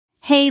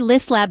Hey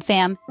ListLab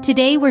fam,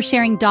 today we're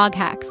sharing dog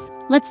hacks.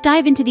 Let's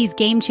dive into these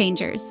game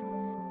changers.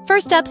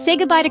 First up, say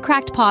goodbye to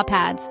cracked paw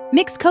pads.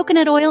 Mix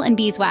coconut oil and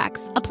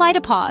beeswax. Apply to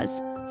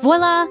paws.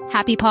 Voila!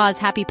 Happy Paws,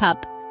 Happy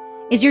Pup.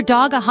 Is your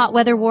dog a hot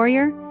weather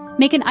warrior?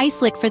 Make an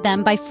ice lick for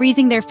them by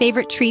freezing their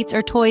favorite treats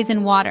or toys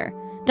in water.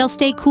 They'll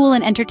stay cool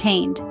and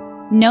entertained.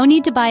 No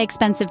need to buy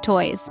expensive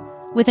toys.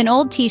 With an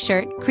old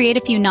t-shirt, create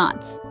a few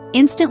knots.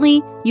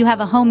 Instantly, you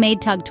have a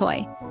homemade tug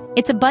toy.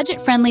 It's a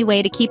budget-friendly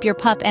way to keep your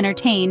pup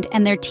entertained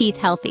and their teeth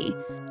healthy.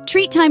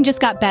 Treat time just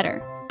got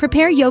better.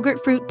 Prepare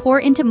yogurt fruit, pour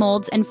into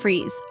molds, and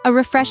freeze. A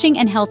refreshing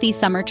and healthy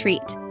summer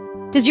treat.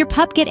 Does your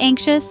pup get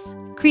anxious?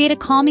 Create a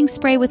calming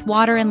spray with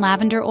water and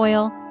lavender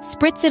oil.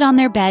 Spritz it on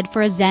their bed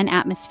for a zen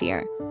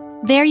atmosphere.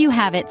 There you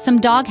have it, some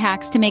dog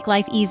hacks to make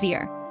life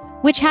easier.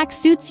 Which hack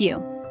suits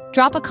you?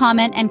 Drop a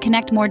comment and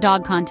connect more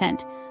dog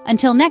content.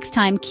 Until next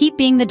time, keep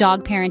being the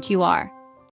dog parent you are.